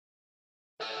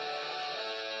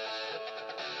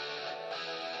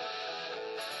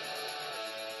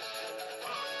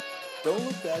Don't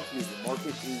look back because the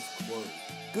market is closed.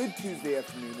 Good Tuesday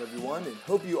afternoon, everyone, and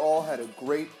hope you all had a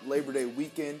great Labor Day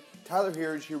weekend. Tyler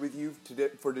Harridge here with you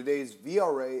for today's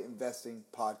VRA Investing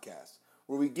Podcast,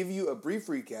 where we give you a brief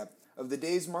recap of the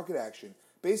day's market action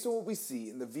based on what we see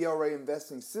in the VRA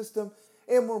investing system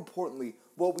and, more importantly,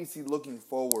 what we see looking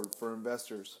forward for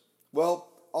investors. Well,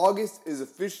 August is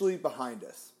officially behind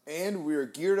us, and we are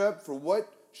geared up for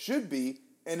what should be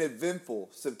an eventful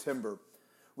September.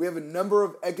 We have a number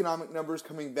of economic numbers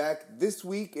coming back this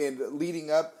week and leading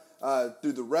up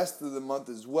through the rest of the month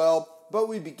as well. But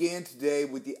we began today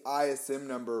with the ISM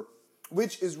number,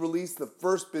 which is released the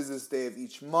first business day of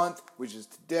each month, which is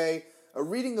today. A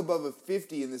reading above a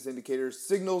 50 in this indicator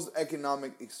signals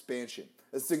economic expansion.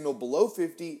 A signal below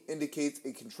 50 indicates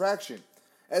a contraction.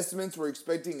 Estimates were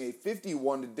expecting a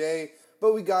 51 today,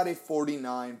 but we got a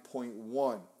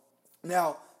 49.1.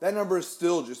 Now, that number is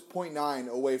still just 0.9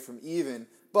 away from even,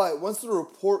 but once the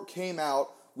report came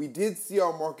out, we did see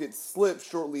our market slip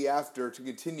shortly after to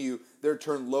continue their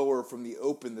turn lower from the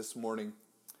open this morning.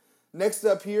 Next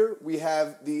up here, we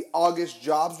have the August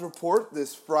jobs report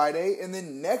this Friday, and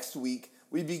then next week,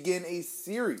 we begin a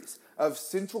series of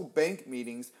central bank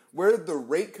meetings where the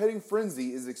rate-cutting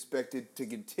frenzy is expected to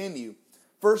continue.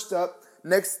 First up,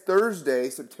 next Thursday,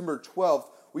 September 12th,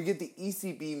 we get the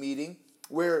ECB meeting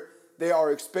where they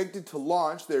are expected to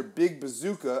launch their big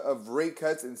bazooka of rate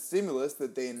cuts and stimulus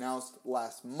that they announced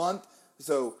last month.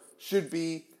 So should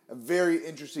be a very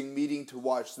interesting meeting to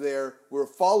watch there. We're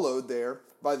followed there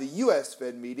by the U.S.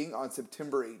 Fed meeting on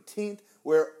September 18th,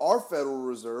 where our Federal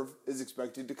Reserve is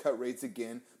expected to cut rates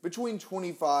again between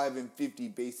 25 and 50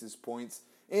 basis points.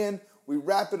 And we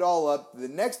wrap it all up the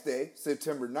next day,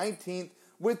 September 19th,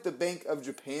 with the Bank of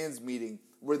Japan's meeting,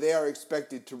 where they are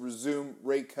expected to resume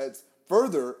rate cuts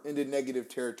further into negative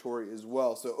territory as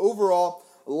well. So overall,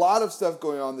 a lot of stuff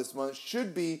going on this month.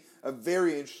 Should be a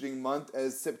very interesting month,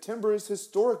 as September is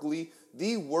historically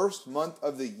the worst month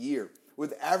of the year,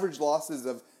 with average losses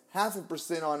of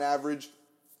 0.5% on average.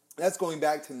 That's going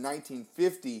back to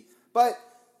 1950. But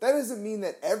that doesn't mean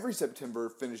that every September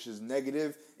finishes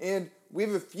negative, and we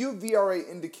have a few VRA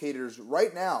indicators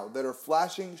right now that are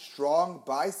flashing strong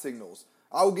buy signals.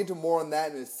 I will get to more on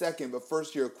that in a second, but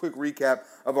first here, a quick recap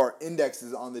of our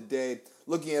indexes on the day.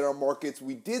 Looking at our markets,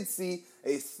 we did see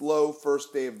a slow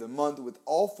first day of the month with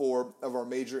all four of our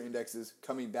major indexes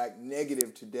coming back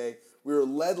negative today. We were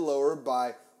led lower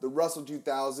by the Russell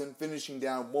 2000, finishing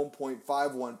down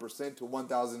 1.51% to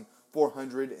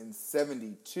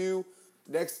 1,472.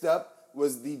 Next up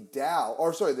was the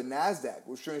NASDAQ,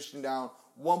 which finishing down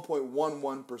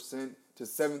 1.11% to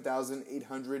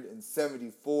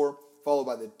 7,874. Followed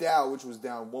by the Dow, which was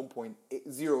down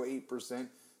 1.08%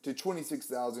 to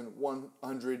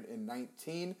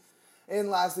 26,119. And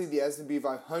lastly, the S&P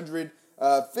 500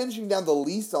 finishing down the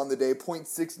least on the day,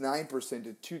 0.69%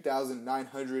 to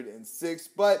 2,906.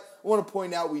 But I want to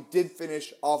point out we did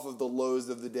finish off of the lows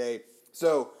of the day,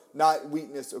 so not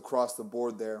weakness across the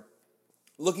board there.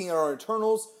 Looking at our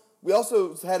internals, we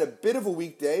also had a bit of a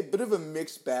weak day, bit of a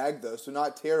mixed bag though, so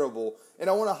not terrible. And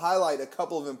I want to highlight a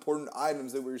couple of important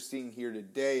items that we're seeing here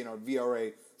today in our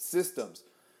VRA systems.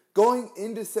 Going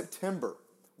into September,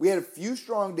 we had a few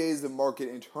strong days of market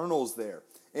internals there.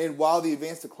 And while the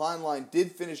advanced decline line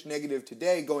did finish negative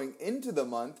today, going into the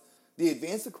month, the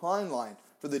advanced decline line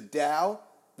for the Dow,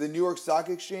 the New York Stock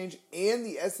Exchange, and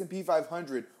the S&P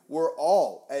 500 were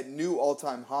all at new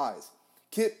all-time highs.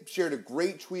 Kip shared a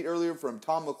great tweet earlier from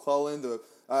Tom McClellan, the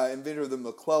inventor of the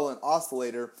McClellan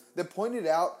oscillator, that pointed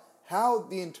out how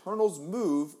the internals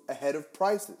move ahead of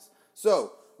prices.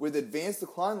 So, with advanced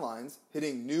decline lines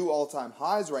hitting new all-time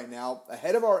highs right now,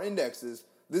 ahead of our indexes,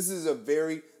 this is a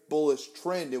very bullish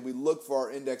trend, and we look for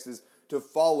our indexes to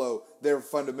follow their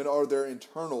fundamental or their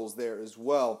internals there as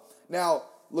well. Now,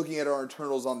 looking at our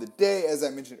internals on the day, as I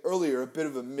mentioned earlier, a bit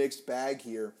of a mixed bag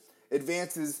here.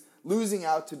 Advances losing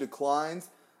out to declines,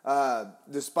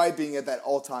 despite being at that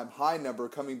all-time high number,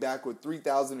 coming back with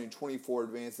 3,024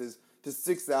 advances to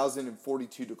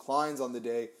 6,042 declines on the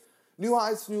day. New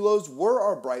highs, new lows were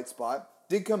our bright spot,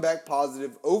 did come back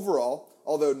positive overall,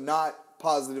 although not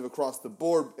positive across the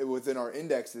board within our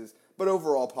indexes, but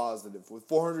overall positive, with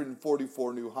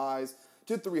 444 new highs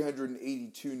to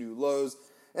 382 new lows.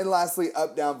 And lastly,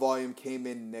 up-down volume came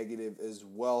in negative as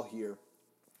well here.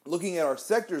 Looking at our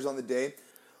sectors on the day,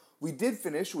 we did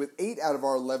finish with 8 out of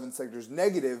our 11 sectors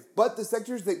negative, but the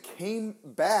sectors that came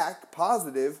back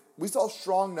positive, we saw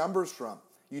strong numbers from.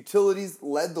 Utilities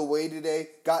led the way today,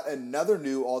 got another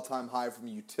new all-time high from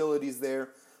utilities there.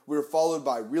 We were followed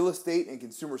by real estate and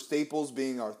consumer staples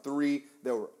being our three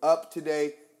that were up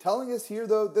today, telling us here,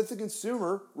 though, that the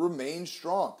consumer remains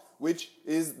strong, which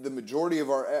is the majority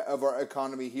of our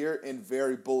economy here, and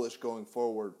very bullish going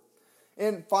forward.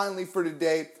 And finally for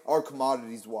today, our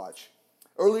commodities watch.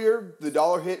 Earlier, the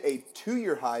dollar hit a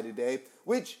 2-year high today,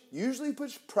 which usually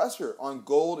puts pressure on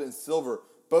gold and silver.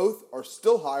 Both are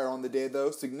still higher on the day though,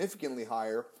 significantly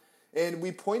higher. And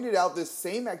we pointed out this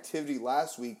same activity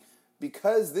last week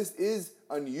because this is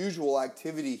unusual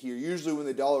activity here. Usually when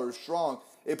the dollar is strong,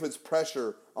 it puts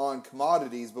pressure on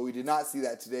commodities, but we did not see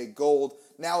that today. Gold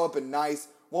now up a nice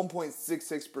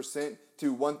 1.66%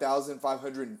 to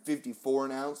 1,554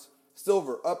 an ounce.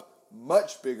 Silver up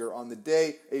much bigger on the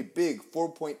day, a big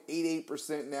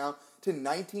 4.88% now to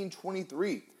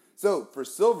 1923. So for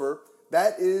silver,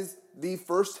 that is the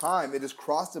first time it has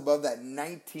crossed above that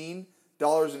 $19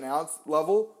 an ounce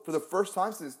level for the first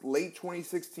time since late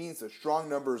 2016. So strong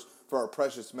numbers for our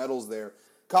precious metals there.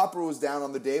 Copper was down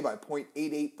on the day by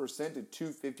 0.88%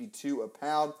 to $2.52 a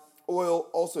pound. Oil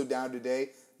also down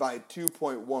today by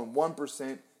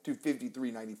 2.11% to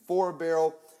 $53.94 a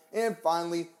barrel. And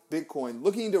finally, Bitcoin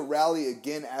looking to rally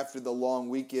again after the long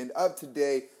weekend, up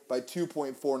today by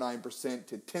 2.49%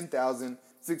 to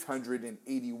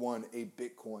 10,681 a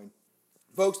Bitcoin.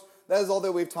 Folks, that is all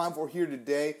that we have time for here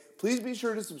today. Please be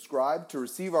sure to subscribe to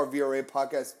receive our VRA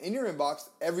podcast in your inbox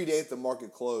every day at the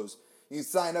market close. You can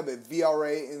sign up at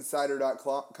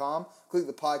VRAinsider.com. Click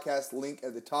the podcast link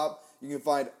at the top. You can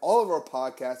find all of our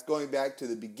podcasts going back to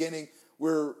the beginning.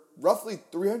 We're roughly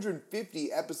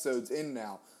 350 episodes in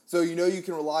now. So you know you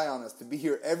can rely on us to be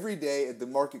here every day at the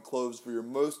market close for your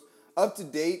most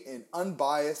up-to-date and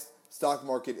unbiased stock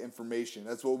market information.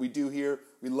 That's what we do here.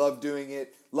 We love doing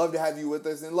it. Love to have you with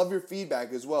us and love your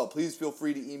feedback as well. Please feel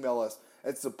free to email us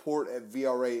at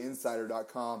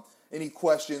support@VRAinsider.com. Any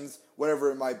questions,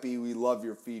 whatever it might be, we love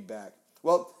your feedback.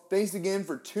 Well, thanks again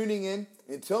for tuning in.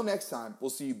 Until next time, we'll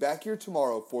see you back here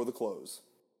tomorrow for the close.